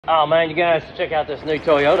Oh, man, you guys should check out this new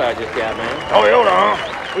Toyota I just got, man. Toyota,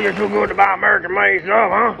 huh? Well, you're too good to buy American-made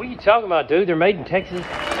stuff, huh? What are you talking about, dude? They're made in Texas.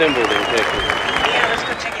 Assembled in Texas. Yeah, let's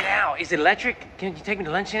go check it out. Is it electric? Can you take me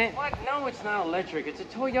to lunch in it? What? No, it's not electric. It's a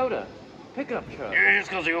Toyota pickup truck. Yeah, just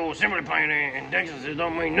because the old assembly plant in Texas, it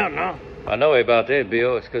don't mean nothing, huh? I know about that,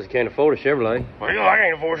 Bill. It's because you can't afford a Chevrolet. Well, I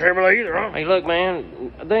can't afford Chevrolet either, huh? Hey, look,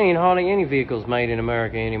 man, there ain't hardly any vehicles made in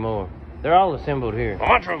America anymore. They're all assembled here. Well,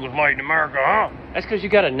 my truck was made in America, huh? That's because you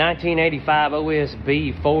got a 1985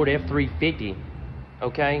 OSB Ford F-350,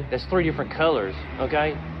 okay? That's 3 different colors,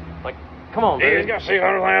 okay? Like, come on, dude. Yeah, it's got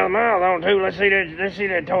 600,000 miles on it, too. Let's see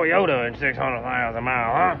that Toyota in 600,000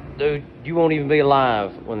 miles, huh? Dude, you won't even be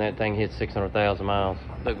alive when that thing hits 600,000 miles.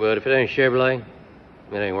 Look, bud, if it ain't Chevrolet,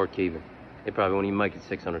 it ain't worth keeping. It probably won't even make it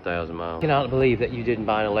 600,000 miles. I cannot believe that you didn't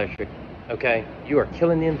buy an electric, okay? You are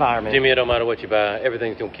killing the environment. Jimmy, it don't matter what you buy.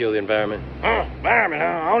 Everything's gonna kill the environment. Huh? Environment,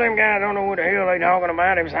 huh? All them guys don't know what the hell they talking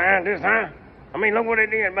about, them scientists, huh? I mean, look what they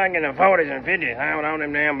did back in the 40s and 50s, huh? With all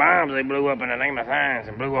them damn bombs they blew up in the name of science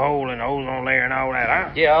and blew a hole in the ozone layer and all that,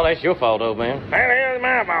 huh? Yeah, all that's your fault, old man. Man, the hell is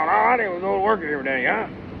my fault. All I did was go to work every day, huh?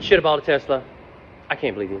 Should have bought a Tesla. I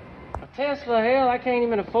can't believe you. A Tesla? Hell, I can't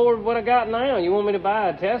even afford what I got now. You want me to buy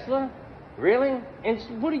a Tesla? Really? And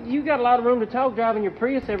what? You got a lot of room to talk driving your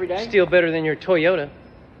Prius every day. Still better than your Toyota.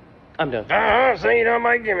 I'm done. See, you don't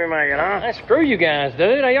make Jimmy make it, huh? Screw you guys,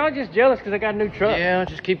 dude. Are y'all just jealous because I got a new truck? Yeah,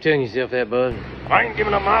 just keep telling yourself that, bud. I ain't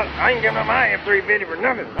giving up my F-350 for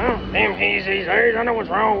nothing, huh? Them PCs, I know what's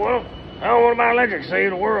wrong with them. I don't want to buy electric to save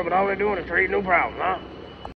the world, but all they're doing is creating new problems, huh?